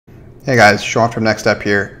Hey guys, Sean from Next Step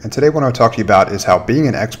here, and today what I want to talk to you about is how being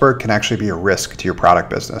an expert can actually be a risk to your product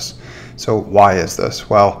business. So why is this?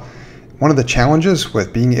 Well, one of the challenges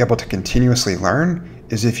with being able to continuously learn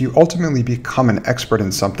is if you ultimately become an expert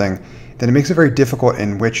in something, then it makes it very difficult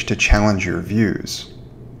in which to challenge your views.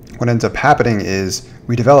 What ends up happening is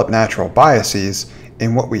we develop natural biases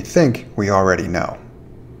in what we think we already know.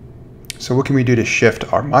 So what can we do to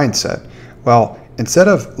shift our mindset? Well, instead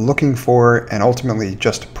of looking for and ultimately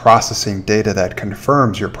just processing data that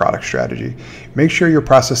confirms your product strategy, make sure you're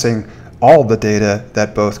processing all the data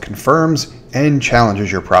that both confirms and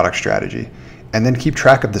challenges your product strategy, and then keep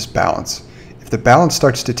track of this balance. If the balance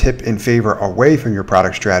starts to tip in favor away from your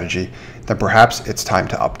product strategy, then perhaps it's time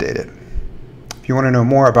to update it. If you want to know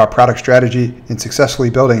more about product strategy and successfully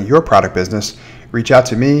building your product business, reach out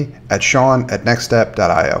to me at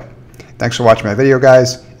sean@nextstep.io. Thanks for watching my video,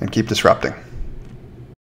 guys, and keep disrupting.